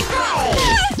 fuck me.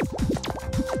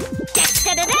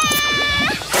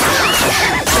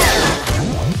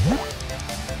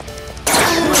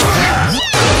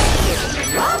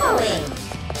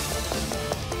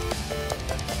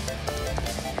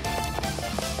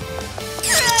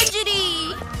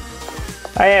 Tragedy!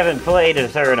 I haven't played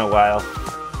as her in a while.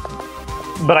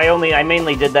 But I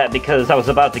mainly did that because I was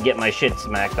about to get my shit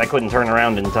smacked. I couldn't turn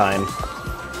around in time.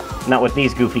 Not with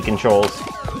these goofy controls.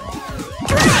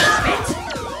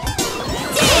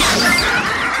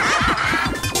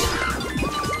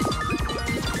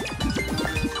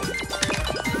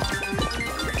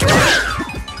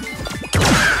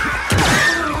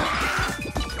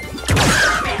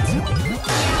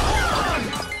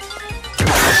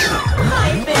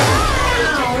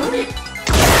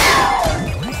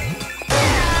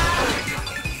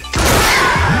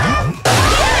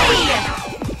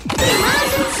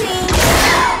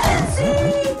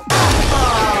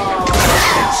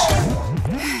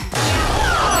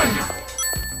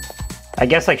 I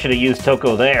guess I should have used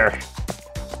Toko there.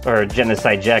 Or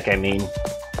Genocide Jack, I mean.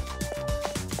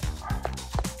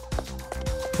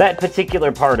 That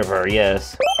particular part of her,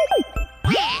 yes.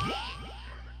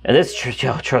 And this,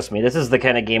 trust me, this is the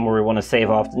kind of game where we want to save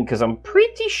often, because I'm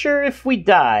pretty sure if we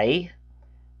die,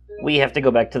 we have to go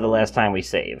back to the last time we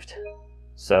saved.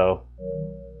 So...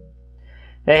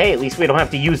 Hey, at least we don't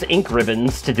have to use ink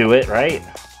ribbons to do it, right?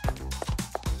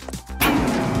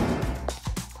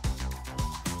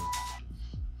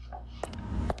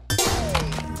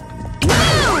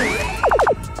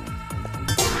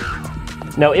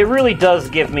 No, it really does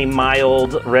give me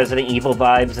mild Resident Evil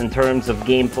vibes in terms of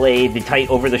gameplay, the tight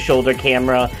over-the-shoulder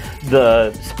camera,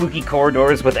 the spooky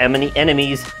corridors with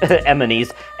enemies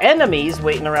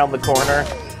waiting around the corner,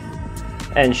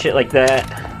 and shit like that.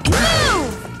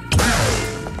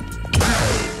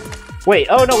 Wait,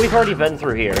 oh no, we've already been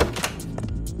through here.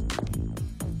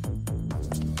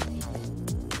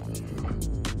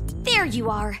 There you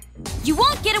are. You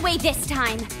won't get away this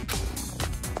time.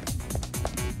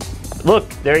 Look,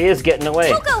 there he is getting away.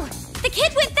 Toko! The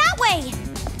kid went that way!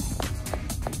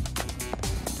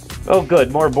 Oh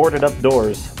good, more boarded up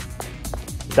doors.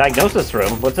 Diagnosis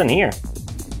room? What's in here?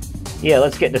 Yeah,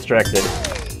 let's get distracted.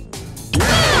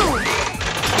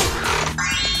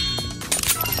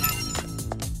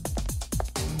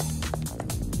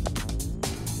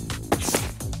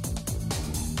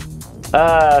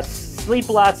 Sleep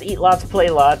lots, eat lots, play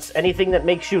lots. Anything that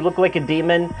makes you look like a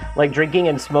demon, like drinking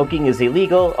and smoking, is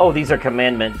illegal. Oh, these are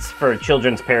commandments for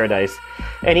children's paradise.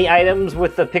 Any items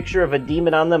with a picture of a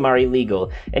demon on them are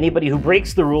illegal. Anybody who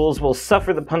breaks the rules will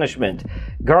suffer the punishment.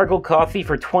 Gargle coffee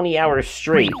for 20 hours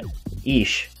straight.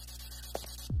 Eesh.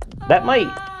 That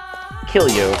might kill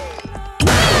you.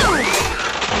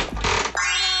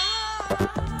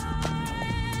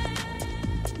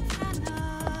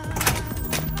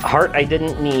 Heart I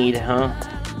didn't need, huh?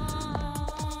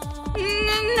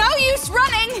 No use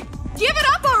running! Give it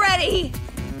up already!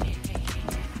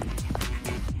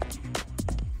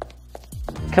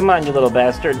 Come on, you little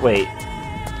bastard. Wait.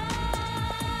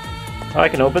 Oh, I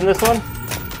can open this one?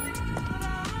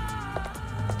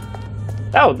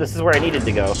 Oh, this is where I needed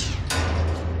to go.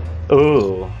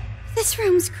 Ooh. This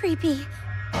room's creepy.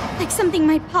 Like something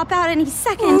might pop out any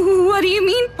second. What do you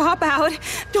mean, pop out?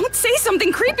 Don't say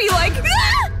something creepy like...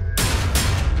 Ah!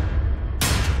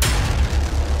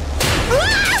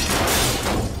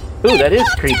 Ooh, that is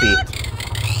creepy.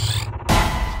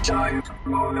 Giant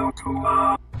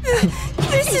Monokuma.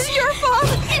 This is your fault!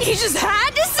 You just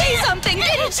had to say something,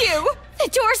 didn't you? The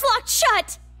door's locked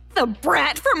shut! The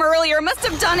brat from earlier must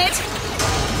have done it!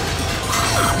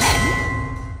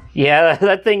 Yeah,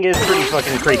 that thing is pretty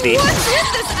fucking creepy. What's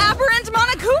with this aberrant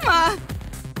Monokuma?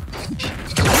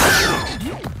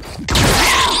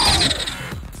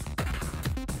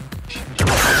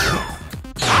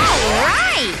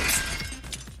 Alright!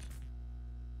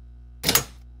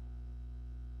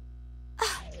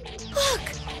 Look!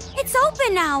 It's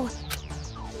open now!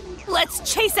 Let's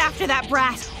chase after that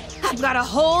brat. I've got a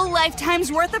whole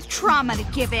lifetime's worth of trauma to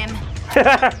give him.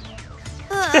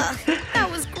 Ugh, that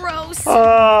was gross.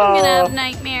 I'm gonna have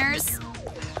nightmares.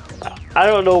 I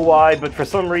don't know why, but for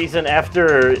some reason,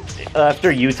 after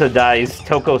Yuta dies,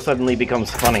 Toko suddenly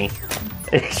becomes funny.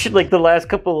 Like, the last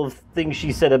couple of things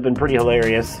she said have been pretty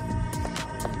hilarious.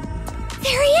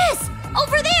 There he is!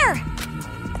 Over there!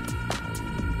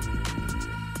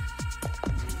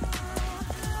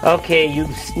 Okay, you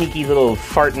sneaky little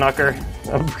fart knocker.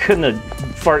 I'm gonna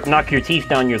fart knock your teeth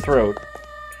down your throat.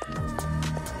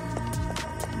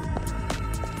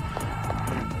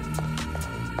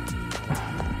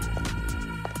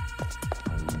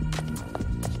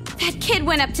 That kid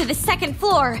went up to the second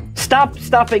floor. Stop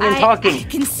stopping and talking. I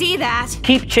can see that.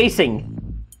 Keep chasing.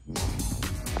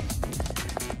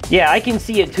 Yeah, I can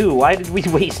see it too. Why did we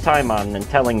waste time on and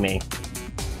telling me?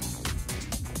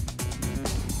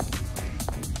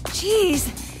 Jeez,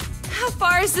 how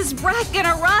far is this brat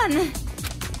gonna run?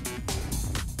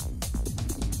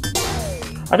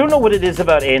 I don't know what it is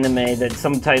about anime that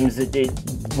sometimes it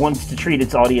wants to treat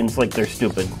its audience like they're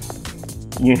stupid.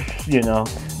 You know,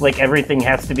 like everything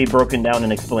has to be broken down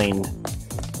and explained.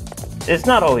 It's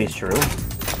not always true,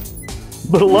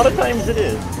 but a lot of times it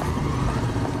is.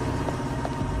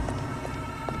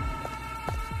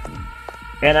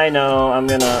 And I know I'm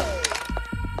gonna...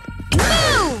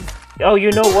 Oh,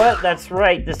 you know what? That's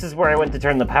right. This is where I went to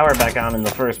turn the power back on in the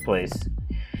first place.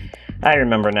 I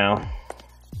remember now.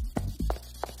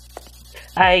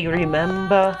 I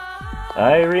remember.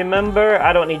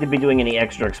 I don't need to be doing any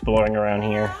extra exploring around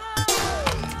here.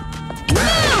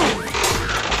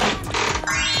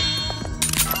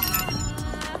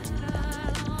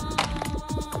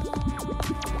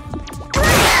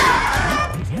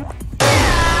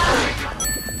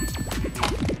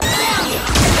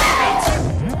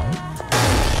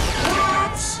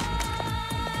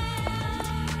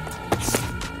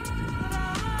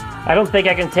 I don't think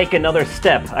I can take another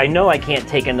step. I know I can't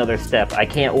take another step. I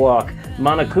can't walk.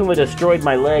 Monokuma destroyed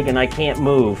my leg and I can't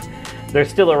move. They're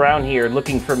still around here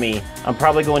looking for me. I'm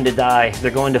probably going to die.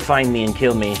 They're going to find me and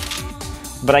kill me.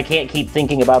 But I can't keep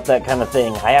thinking about that kind of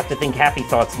thing. I have to think happy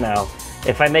thoughts now.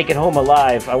 If I make it home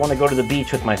alive, I want to go to the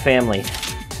beach with my family.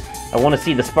 I want to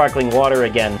see the sparkling water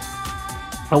again.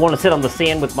 I want to sit on the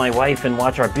sand with my wife and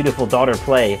watch our beautiful daughter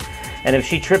play. And if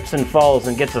she trips and falls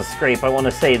and gets a scrape, I want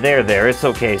to say, there, it's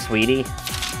okay, sweetie.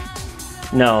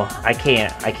 No, I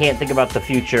can't. I can't think about the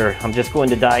future. I'm just going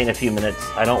to die in a few minutes.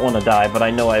 I don't want to die, but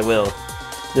I know I will.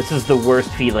 This is the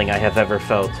worst feeling I have ever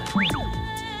felt.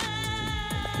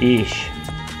 Eesh.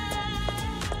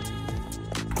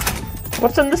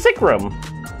 What's in the sick room?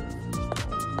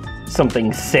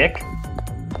 Something sick?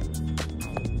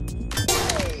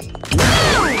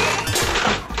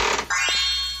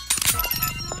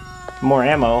 More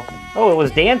ammo. Oh, it was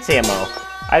dance ammo.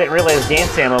 I didn't realize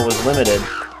dance ammo was limited.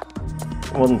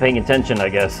 I wasn't paying attention, I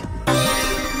guess.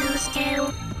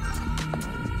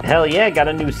 Hell yeah, got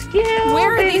a new skill!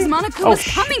 Where are these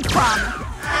Monokumas coming from?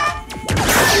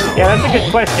 Yeah, that's a good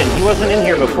question. He wasn't in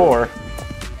here before.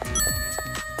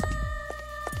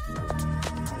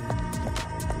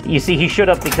 You see, he showed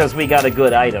up because we got a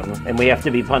good item, and we have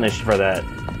to be punished for that.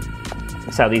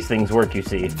 That's how these things work, you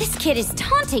see. This kid is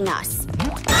taunting us.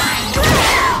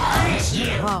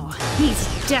 Whoa,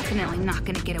 he's definitely not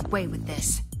gonna get away with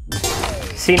this.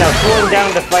 See, now slowing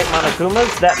down to fight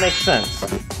Monokumas, that makes sense.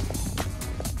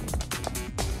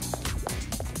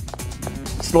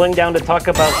 Slowing down to talk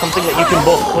about something that you can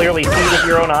both clearly see with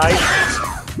your own eyes?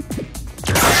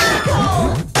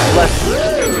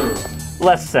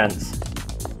 Less sense.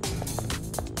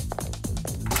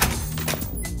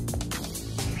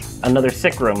 Another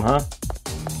sick room, huh?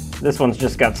 This one's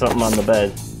just got something on the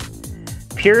bed.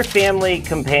 Pure family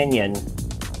companion.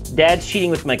 Dad's cheating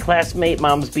with my classmate,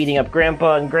 mom's beating up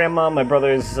grandpa and grandma, my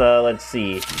brother's, let's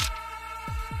see.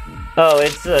 Oh,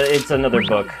 it's another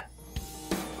book.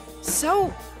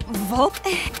 So,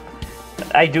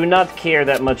 I do not care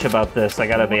that much about this, I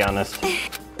gotta be honest.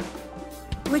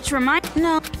 Which reminds...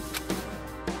 No.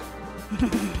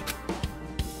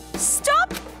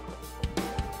 Stop!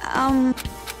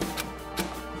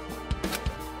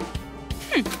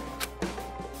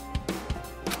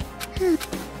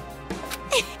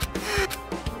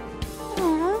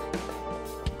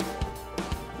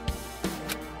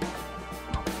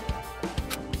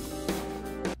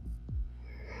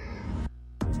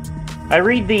 I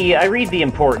read the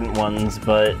important ones,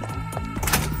 but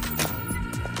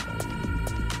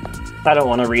I don't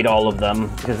want to read all of them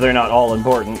because they're not all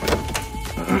important.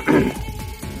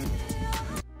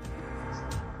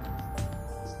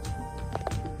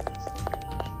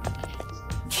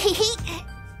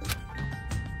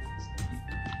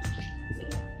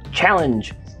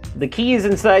 Challenge. The key is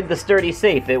inside the sturdy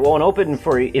safe. It won't open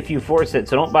for you if you force it,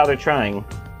 so don't bother trying.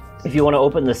 If you want to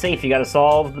open the safe, you gotta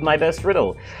solve my best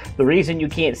riddle. The reason you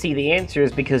can't see the answer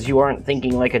is because you aren't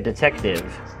thinking like a detective.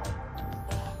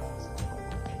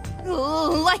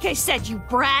 Like I said, you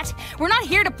brat! We're not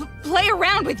here to play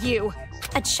around with you!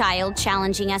 A child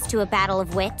challenging us to a battle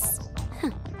of wits? Huh.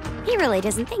 He really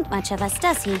doesn't think much of us,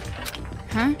 does he?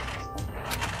 Huh?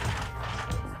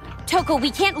 Toko, we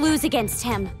can't lose against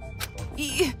him.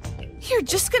 You're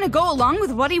just gonna go along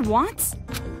with what he wants?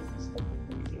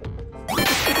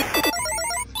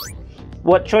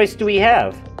 What choice do we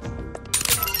have?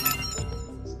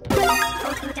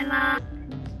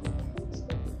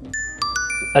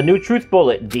 A new truth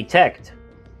bullet, detect.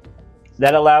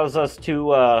 That allows us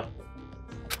to,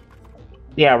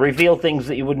 yeah, reveal things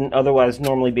that you wouldn't otherwise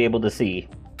normally be able to see.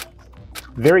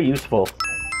 Very useful.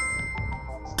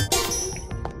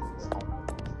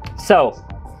 So,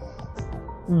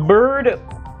 bird,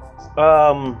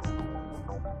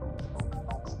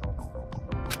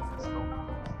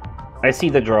 I see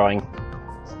the drawing.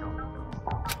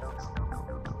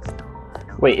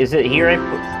 Wait, is it here?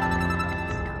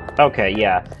 Okay,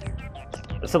 yeah.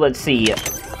 So let's see.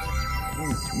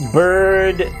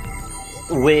 Bird,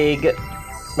 wig,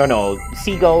 no,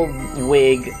 seagull,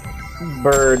 wig,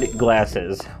 bird,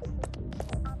 glasses.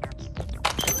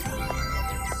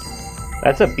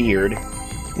 That's a beard.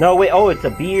 No, wait, oh, it's a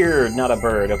beard, not a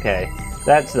bird, okay.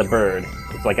 That's the bird.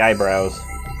 It's like eyebrows.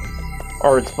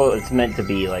 Or it's meant to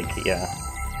be, like, yeah.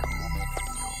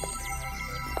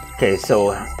 Okay,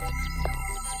 so...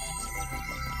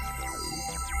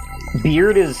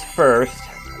 beard is first.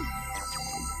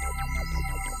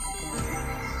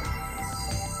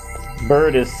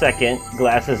 Bird is second.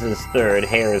 Glasses is third.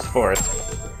 Hair is fourth.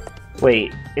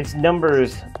 Wait, it's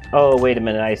numbers... Oh, wait a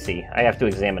minute, I see. I have to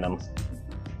examine them.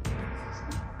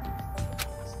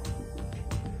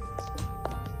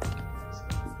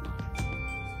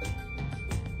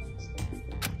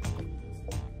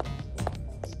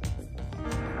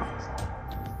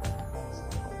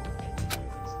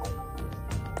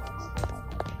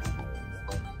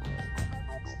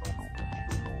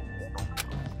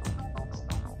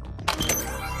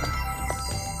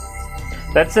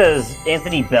 That says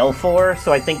Anthony Belfour,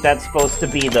 so I think that's supposed to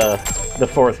be the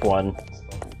fourth one.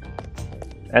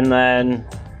 And then...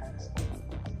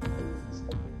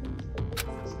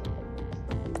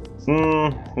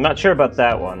 I'm not sure about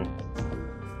that one.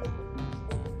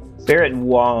 Barrett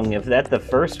Wong, if that's the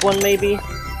first one, maybe?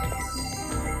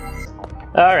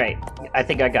 Alright, I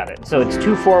think I got it. So it's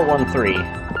 2413.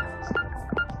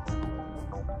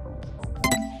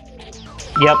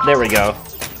 Yep, there we go.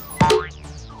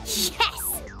 Yes!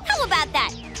 How about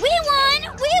that? We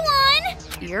won! We won!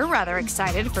 You're rather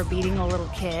excited for beating a little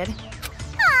kid.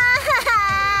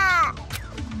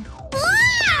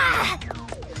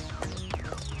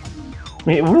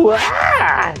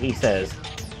 Wah! He says.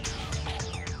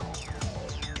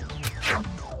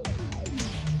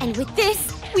 And with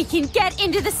this, we can get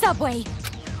into the subway.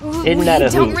 Isn't that a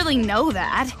We don't hoot? really know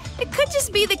that. It could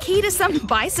just be the key to some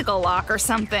bicycle lock or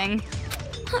something.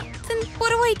 Then what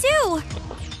do I do?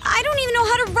 I don't even know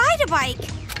how to ride a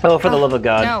bike. Oh, for the love of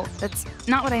God. No, that's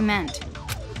not what I meant.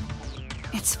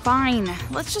 It's fine.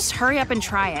 Let's just hurry up and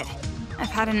try it. I've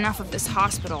had enough of this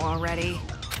hospital already.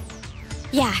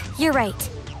 Yeah, you're right.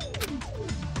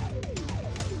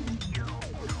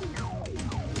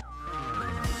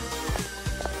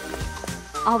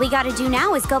 All we gotta do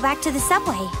now is go back to the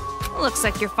subway. Looks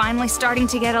like you're finally starting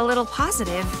to get a little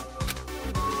positive.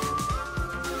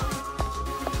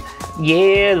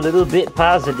 Yeah, a little bit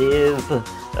positive.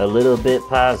 A little bit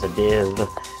positive.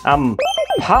 I'm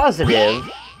positive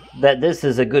that this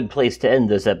is a good place to end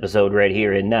this episode right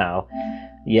here and now.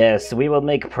 Yes, we will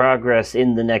make progress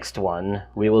in the next one.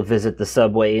 We will visit the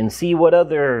subway and see what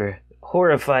other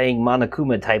horrifying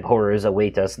Monokuma-type horrors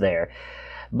await us there.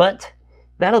 But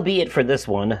that'll be it for this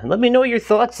one. Let me know your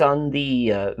thoughts on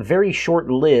the very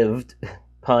short-lived,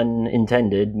 pun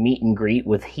intended, meet and greet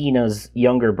with Hina's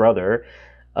younger brother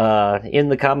in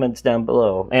the comments down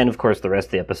below. And, of course, the rest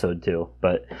of the episode, too.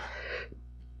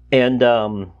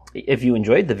 If you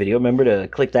enjoyed the video, remember to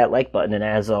click that like button, and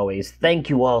as always, thank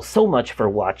you all so much for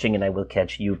watching, and I will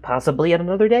catch you possibly at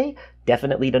another day,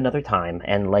 definitely at another time,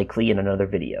 and likely in another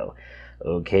video.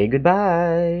 Okay,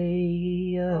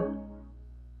 goodbye!